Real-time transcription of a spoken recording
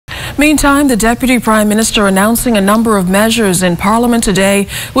Meantime, the Deputy Prime Minister announcing a number of measures in Parliament today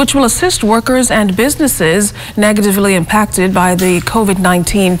which will assist workers and businesses negatively impacted by the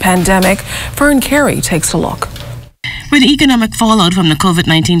COVID-19 pandemic. Fern Carey takes a look. With economic fallout from the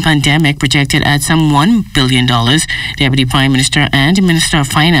COVID-19 pandemic projected at some $1 billion, Deputy Prime Minister and Minister of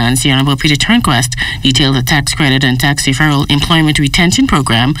Finance, the Honourable Peter Turnquest, detailed the tax credit and tax deferral employment retention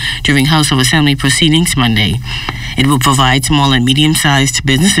program during House of Assembly proceedings Monday. It will provide small and medium-sized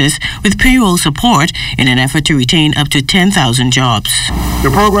businesses with payroll support in an effort to retain up to 10,000 jobs.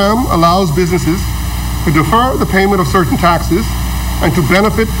 The program allows businesses to defer the payment of certain taxes and to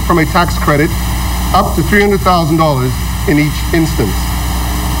benefit from a tax credit up to $300,000 in each instance.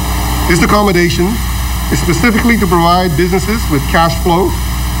 This accommodation is specifically to provide businesses with cash flow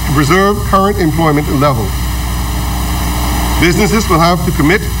to preserve current employment levels. Businesses will have to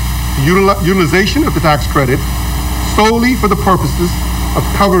commit to utilization of the tax credit solely for the purposes of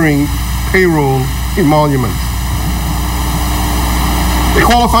covering payroll emoluments. A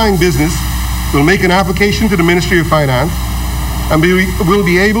qualifying business will make an application to the Ministry of Finance and will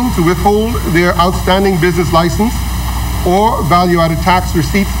be able to withhold their outstanding business license or value-added tax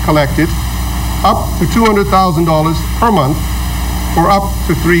receipts collected up to $200,000 per month for up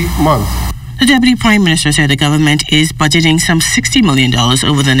to 3 months. The Deputy Prime Minister said the government is budgeting some $60 million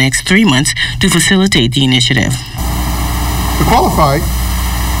over the next 3 months to facilitate the initiative. To qualify,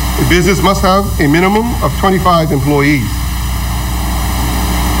 the business must have a minimum of 25 employees.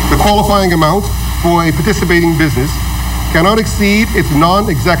 The qualifying amount for a participating business cannot exceed its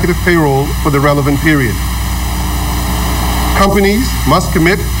non-executive payroll for the relevant period. Companies must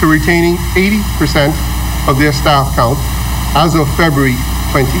commit to retaining 80% of their staff count as of February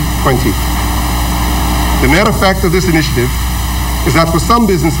 2020. The net effect of this initiative is that for some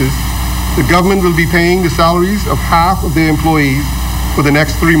businesses, the government will be paying the salaries of half of their employees for the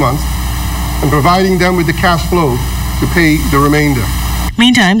next 3 months and providing them with the cash flow to pay the remainder.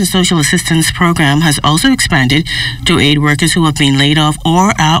 Meantime, the social assistance program has also expanded to aid workers who have been laid off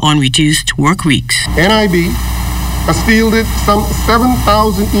or are on reduced work weeks. NIB has fielded some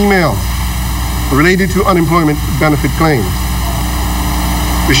 7,000 emails related to unemployment benefit claims.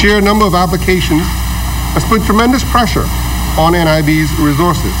 The sheer number of applications has put tremendous pressure on NIB's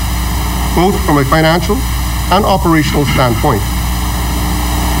resources, both from a financial and operational standpoint.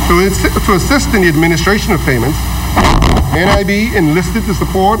 To assist in the administration of payments, NIB enlisted the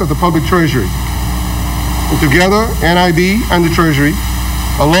support of the Public Treasury. And together, NIB and the Treasury,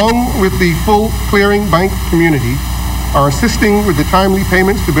 along with the full clearing bank community, are assisting with the timely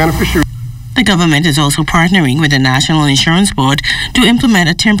payments to beneficiaries. The government is also partnering with the National Insurance Board to implement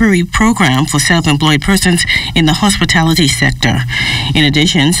a temporary program for self-employed persons in the hospitality sector. In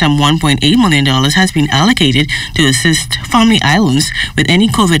addition, some $1.8 million has been allocated to assist family islands with any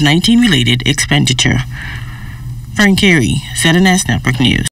COVID-19 related expenditure. Fern Carey, ZNS Network News.